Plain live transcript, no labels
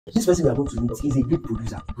This person we are going to meet is a big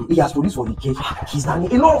producer. He has produced for the cake. He's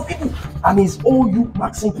done a lot of people, and he's all you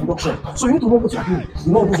Maxine production. So you need to know what you are doing.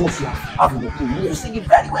 You know this you have in the play. You need to sing it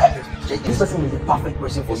very well. This person is the perfect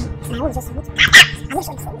person for you.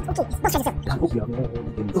 I hope you have not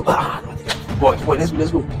all the boy, let's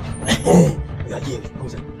go. We are here.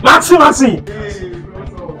 Maxine!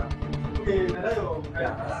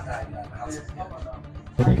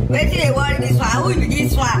 Where did they want this one? Who will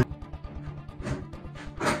this one?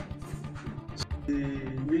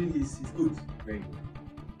 Really is good. Very good.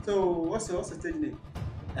 So what's your stage name?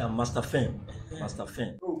 Master Fame. Master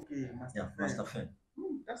Fame. Okay, Master Fame. Master Fame.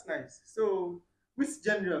 That's nice. So which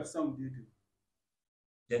genre of song do you do?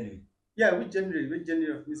 Genre? Yeah, which genre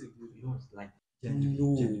of music do you do? You know, it's like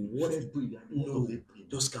no,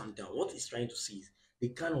 just calm down. What he's trying to see is the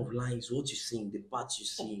kind of lines, what you sing, the parts you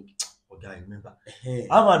sing. Okay, I remember.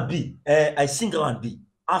 R&B. I sing R&B.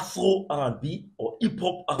 Afro R&B or hip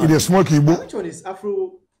hop R&B. It is smoky. Which one is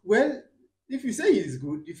Afro? Well, if you say it's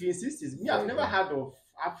good, if you insist it's me, I've never heard of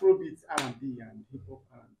Afrobeat R&B and hip hop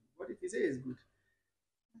R&B. But if you say it's good,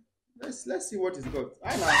 let's see what it's got.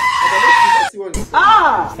 I know. Let's see what it's got.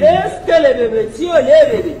 Ah, est-ce que les bébés, si on les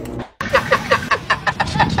bébés.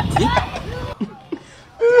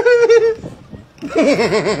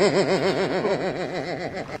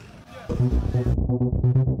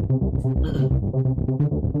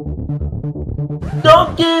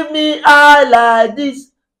 Don't give me eye like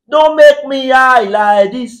this. Don't make me eye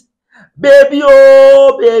like this. Baby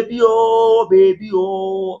oh, baby oh, baby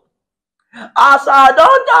oh. As I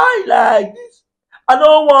don't die like this, I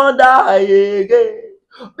don't want to die again.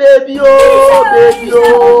 Baby oh, baby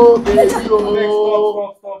oh, baby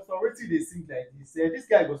oh. Stop. Wait till they sing like this. This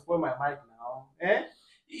guy go spoil my mic now. Eh?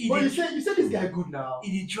 But you said this guy good now.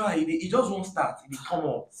 He try. He just won't start. He come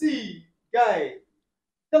up. See, guy.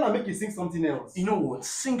 Then I make you sing something else. You know what?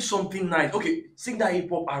 Sing something nice. Okay, sing that hip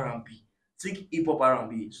hop R&B. Sing hip hop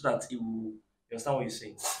R&B so that it will. You understand what you're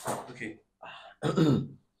saying? Okay.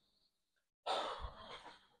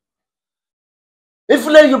 If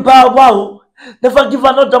you bow wow, never give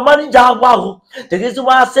another money wow. The reason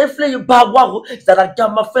why I say play you bow wow is that I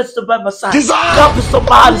got my friends to by my side. Come to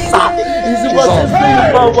somebody's side. The reason why I say play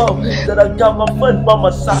you bow wow is that I got my friend by my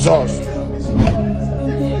side.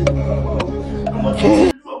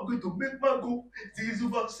 To make my go,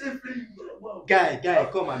 guy,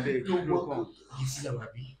 come and beg. No, come. You see that,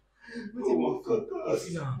 baby? Wait till one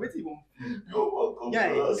come. Guy,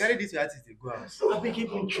 carry this your artist to go out. I beg you,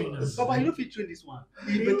 trainers. But you don't fit train this one.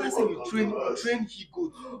 You better say you train he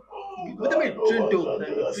goat. You better make you train dog than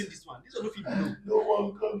you train this one. This one no fit blow. No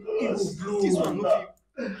one can blow. This one no fit.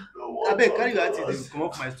 I beg, carry your artist and come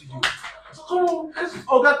up my studio. Come on.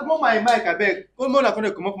 Okay, come on my mic, I beg. Come on, I'm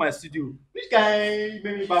gonna come up my studio. Which guy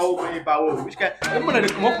made me bow? Which guy? Come on,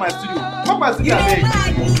 come up my studio. Come up my studio, I beg.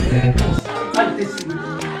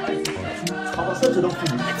 I was such a don't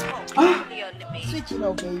finish. Switch it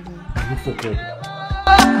up, baby. You forget.